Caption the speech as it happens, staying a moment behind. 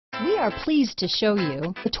We are pleased to show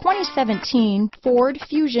you the 2017 Ford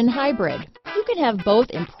Fusion Hybrid. You can have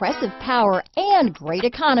both impressive power and great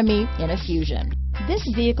economy in a Fusion. This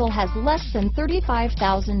vehicle has less than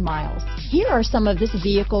 35,000 miles. Here are some of this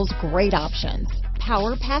vehicle's great options: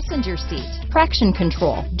 power passenger seat, traction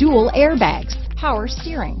control, dual airbags, power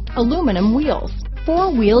steering, aluminum wheels,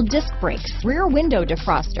 four-wheel disc brakes, rear window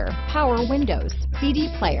defroster, power windows,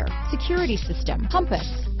 CD player, security system, compass,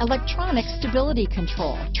 electronic stability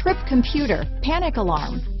control, trip computer, panic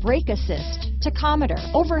alarm, brake assist, tachometer,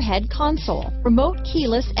 overhead console, remote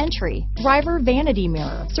keyless entry, driver vanity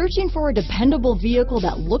mirror. Searching for a dependable vehicle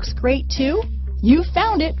that looks great too? You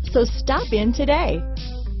found it, so stop in today.